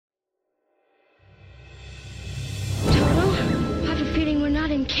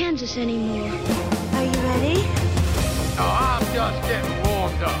Kansas anymore. Are you ready? No, I'm just getting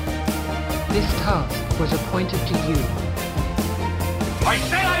warmed up. This task was appointed to you. I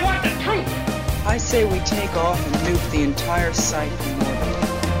said I want the truth! I say we take off and nuke the entire site from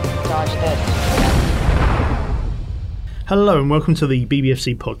orbit. Dodge this. Hello and welcome to the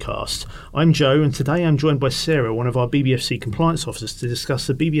BBFC podcast. I'm Joe and today I'm joined by Sarah, one of our BBFC compliance officers, to discuss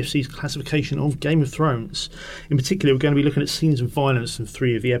the BBFC's classification of Game of Thrones. In particular, we're going to be looking at scenes of violence in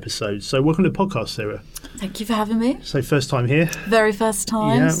 3 of the episodes. So welcome to the podcast, Sarah. Thank you for having me. So first time here. Very first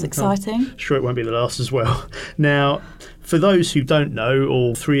time. Yeah, it's exciting. I'm sure it won't be the last as well. Now, for those who don't know,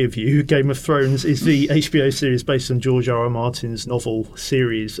 all 3 of you, Game of Thrones is the HBO series based on George R.R. Martin's novel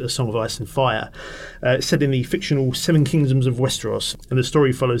series, A Song of Ice and Fire. It's set in the fictional Seven Kingdoms of Westeros, and the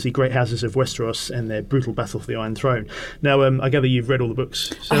story follows the great houses of Westeros and their brutal battle for the Iron Throne. Now, I gather you've read all the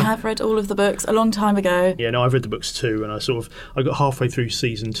books. I have read all of the books a long time ago. Yeah, no, I've read the books too, and I got halfway through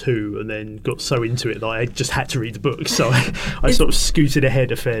season 2 and then got so into it that I just had to read the books, so I sort of scooted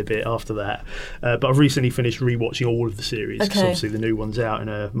ahead a fair bit after that. But I've recently finished rewatching all of the series, because obviously the new one's out in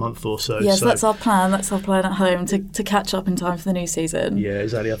a month or so. Yes, so that's our plan. That's our plan at home, to catch up in time for the new season. Yeah,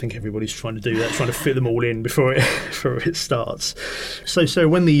 exactly. I think everybody's trying to do that, trying to fit them all in before it starts. So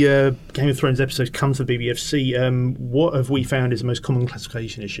when the Game of Thrones episodes come to the BBFC, what have we found is the most common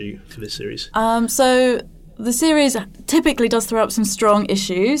classification issue for this series? So the series typically does throw up some strong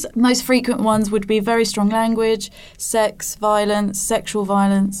issues. Most frequent ones would be very strong language, sex, violence, sexual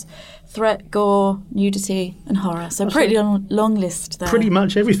violence, threat, gore, nudity and horror. So pretty long list there. Pretty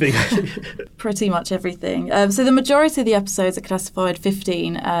much everything. Pretty much everything. So the majority of the episodes are classified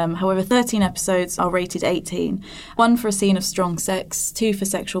 15. However, 13 episodes are rated 18. 1 for a scene of strong sex, 2 for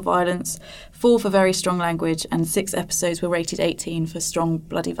sexual violence, 4 for very strong language, and 6 episodes were rated 18 for strong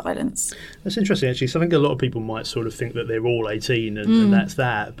bloody violence. That's interesting, actually. So I think a lot of people might sort of think that they're all 18 and that's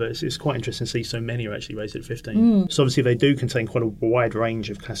that, but it's quite interesting to see so many are actually rated 15. So obviously they do contain quite a wide range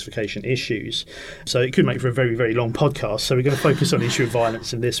of classification issues. So it could make for a very, very long podcast. So we're going to focus on the issue of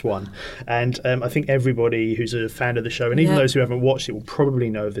violence in this one. And I think everybody who's a fan of the show, and even those who haven't watched it, will probably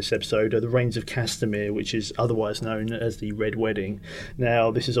know of this episode, The Rains of Castamere, which is otherwise known as the Red Wedding.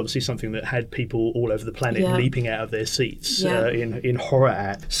 Now, this is obviously something that had people all over the planet leaping out of their seats in horror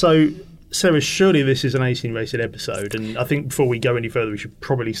at. So, Sarah, surely this is an 18-rated episode, and I think before we go any further, we should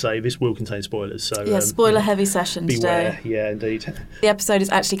probably say this will contain spoilers. So spoiler-heavy session beware. today. Yeah, indeed. The episode is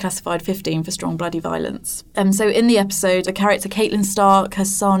actually classified 15 for strong bloody violence. So in the episode, a character, Catelyn Stark, her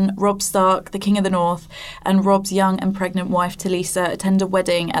son, Robb Stark, the King of the North, and Robb's young and pregnant wife, Talisa, attend a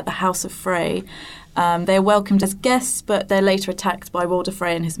wedding at the House of Frey. They are welcomed as guests, but they're later attacked by Walder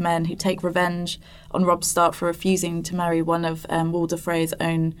Frey and his men, who take revenge on Robb Stark for refusing to marry one of Walder Frey's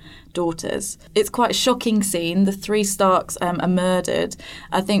own daughters. It's quite a shocking scene. The 3 Starks are murdered.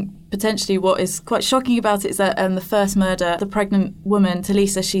 I think potentially what is quite shocking about it is that the first murder, the pregnant woman,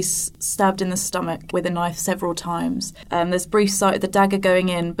 Talisa, she's stabbed in the stomach with a knife several times. There's brief sight of the dagger going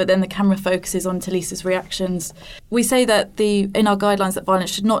in, but then the camera focuses on Talisa's reactions. We say that in our guidelines that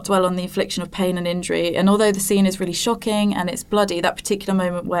violence should not dwell on the infliction of pain and injury, and although the scene is really shocking and it's bloody, that particular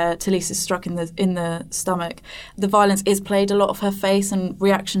moment where Talisa's struck in the stomach, the violence is played a lot of her face and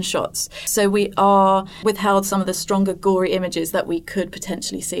reaction shots. So we are withheld some of the stronger, gory images that we could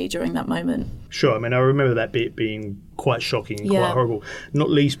potentially see during that moment. Sure, I mean, I remember that bit being quite shocking and quite horrible, not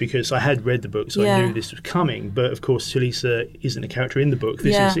least because I had read the book, so I knew this was coming, but of course Talisa isn't a character in the book.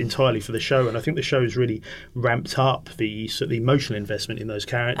 This is entirely for the show, and I think the show has really ramped up the emotional investment in those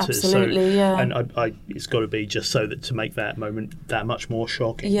characters. Absolutely, And it's got to be just so that to make that moment that much more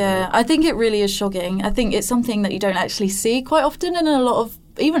shocking. Yeah, I think it really is shocking. I think it's something that you don't actually see quite often in a lot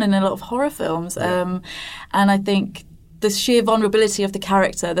of horror films, and I think the sheer vulnerability of the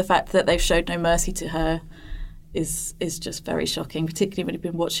character, the fact that they've showed no mercy to her, is just very shocking, particularly when you've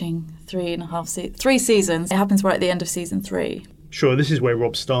been watching 3 seasons. It happens right at the end of season 3. Sure, this is where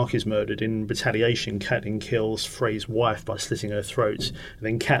Robb Stark is murdered. In retaliation, Catelyn kills Frey's wife by slitting her throat, and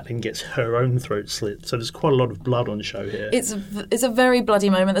then Catelyn gets her own throat slit. So there's quite a lot of blood on show here. It's a very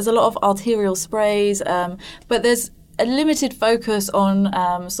bloody moment. There's a lot of arterial sprays, but there's a limited focus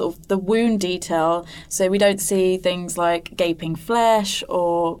on sort of the wound detail, so we don't see things like gaping flesh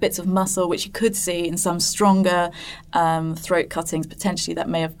or bits of muscle, which you could see in some stronger throat cuttings, potentially that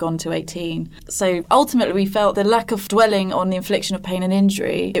may have gone to 18. So ultimately we felt the lack of dwelling on the infliction of pain and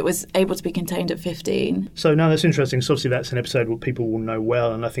injury, it was able to be contained at 15. So now that's interesting. So obviously that's an episode what people will know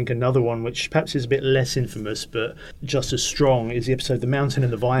well, and I think another one which perhaps is a bit less infamous but just as strong is the episode The Mountain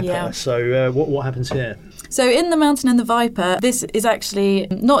and the Viper. So what happens here? So in The Mountain and the Viper, this is actually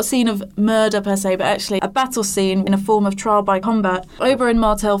not a scene of murder per se, but actually a battle scene in a form of trial by combat. Oberyn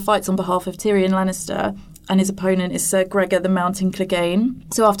Martell fights on behalf of Tyrion Lannister, and his opponent is Sir Gregor the Mountain Clegane.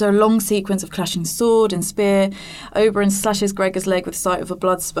 So after a long sequence of clashing sword and spear, Oberyn slashes Gregor's leg with sight of a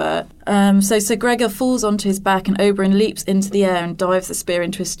blood spurt. So Sir Gregor falls onto his back, and Oberyn leaps into the air and dives the spear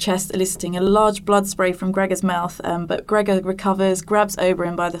into his chest, eliciting a large blood spray from Gregor's mouth. But Gregor recovers, grabs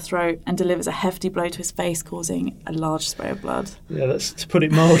Oberyn by the throat, and delivers a hefty blow to his face, causing a large spray of blood. Yeah, that's to put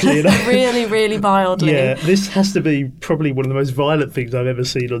it mildly. You know? Really, really mildly. Yeah, this has to be probably one of the most violent things I've ever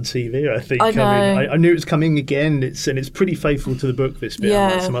seen on TV, I think. I know. I knew it was coming again, and it's pretty faithful to the book, this bit, Yeah.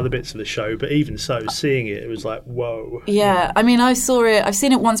 unlike some other bits of the show, but even so, seeing it was like, whoa. Yeah, I mean, I've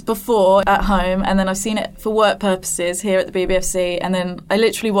seen it once before at home, and then I've seen it for work purposes here at the BBFC, and then I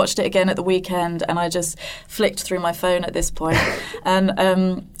literally watched it again at the weekend, and I just flicked through my phone at this point.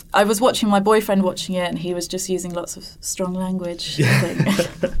 And I was watching my boyfriend watching it, and he was just using lots of strong language. I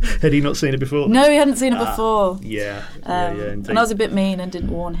think. Had he not seen it before? No, he hadn't seen it before. Yeah, indeed. And I was a bit mean and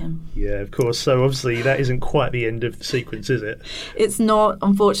didn't warn him. Yeah, of course. So obviously that isn't quite the end of the sequence, is it? It's not,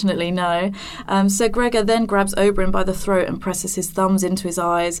 unfortunately, no. So Gregor then grabs Oberyn by the throat and presses his thumbs into his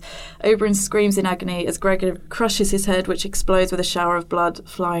eyes. Oberyn screams in agony as Gregor crushes his head, which explodes with a shower of blood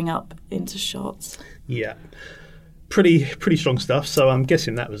flying up into shots. Yeah. Pretty strong stuff, so I'm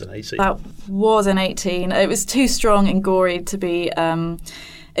guessing that was an 18. That was an 18. It was too strong and gory to be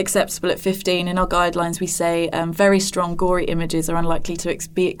acceptable at 15. In our guidelines, we say very strong, gory images are unlikely to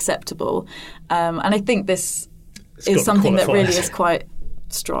be acceptable. And I think this is something that really is quite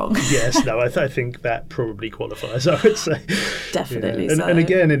strong. Yes, no, I think that probably qualifies, I would say. Definitely yeah. so. And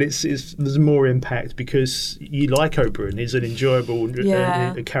again, there's more impact because you like Oberyn. He's an enjoyable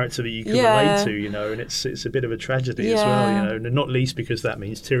a character that you can relate to, you know, and it's a bit of a tragedy as well, you know, and not least because that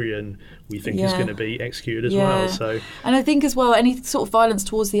means Tyrion, we think, is going to be executed as well. So, and I think as well, any sort of violence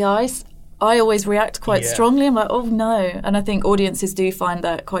towards the eyes, I always react quite strongly. I'm like, oh no. And I think audiences do find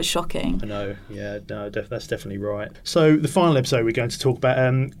that quite shocking. I know, yeah, no, that's definitely right. So the final episode we're going to talk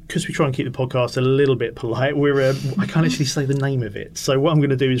about, because we try and keep the podcast a little bit polite, I can't actually say the name of it. So what I'm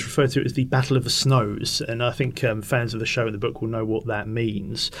going to do is refer to it as the Battle of the Snows. And I think fans of the show and the book will know what that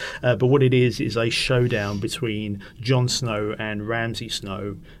means. But what it is a showdown between Jon Snow and Ramsay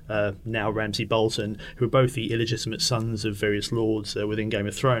Snow, now Ramsay Bolton, who are both the illegitimate sons of various lords within Game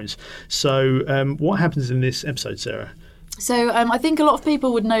of Thrones. So what happens in this episode, Sarah? So I think a lot of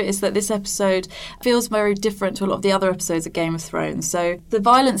people would notice that this episode feels very different to a lot of the other episodes of Game of Thrones. So the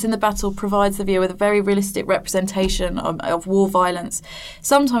violence in the battle provides the viewer with a very realistic representation of war violence.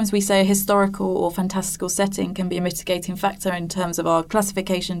 Sometimes we say a historical or fantastical setting can be a mitigating factor in terms of our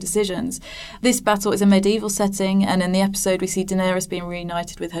classification decisions. This battle is a medieval setting, and in the episode we see Daenerys being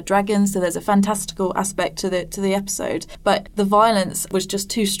reunited with her dragons, so there's a fantastical aspect to the episode. But the violence was just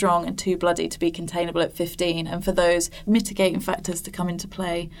too strong and too bloody to be containable at 15, and for those mitigating factors to come into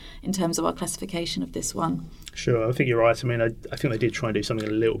play in terms of our classification of this one. Sure, I think you're right. I mean, I think they did try and do something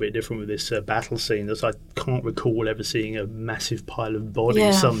a little bit different with this battle scene. As I can't recall ever seeing a massive pile of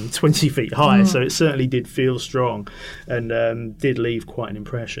bodies some 20 feet high, so it certainly did feel strong and did leave quite an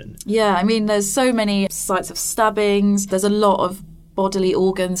impression. Yeah, I mean, there's so many sites of stabbings. There's a lot of bodily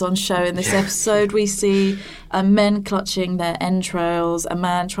organs on show in this episode. We see men clutching their entrails, a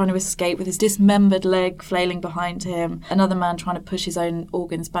man trying to escape with his dismembered leg flailing behind him, another man trying to push his own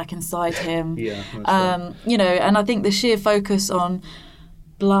organs back inside him. Right. You know, and I think the sheer focus on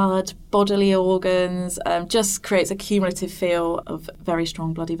blood, bodily organs, just creates a cumulative feel of very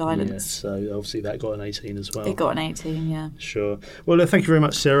strong bloody violence. Yes, so obviously that got an 18 as well. It got an 18, yeah. Sure. Well, thank you very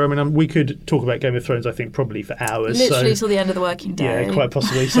much, Sarah. I mean, we could talk about Game of Thrones, I think, probably for hours. Literally till the end of the working day. Yeah, quite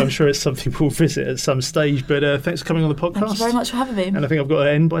possibly. So I'm sure it's something we'll visit at some stage. But thanks for coming on the podcast. Thank you very much for having me. And I think I've got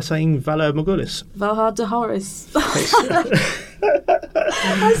to end by saying Valar Morghulis. Valar Dohaeris.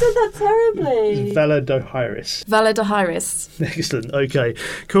 I said that terribly. Valar Dohaeris. Valar Dohaeris. Excellent. Okay,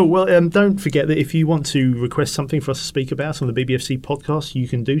 cool. Well, don't forget that if you want to request something for us to speak about on the BBFC podcast, you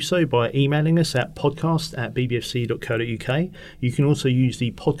can do so by emailing us at podcast@bbfc.co.uk. You can also use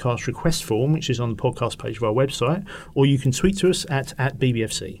the podcast request form, which is on the podcast page of our website, or you can tweet to us at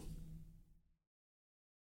BBFC.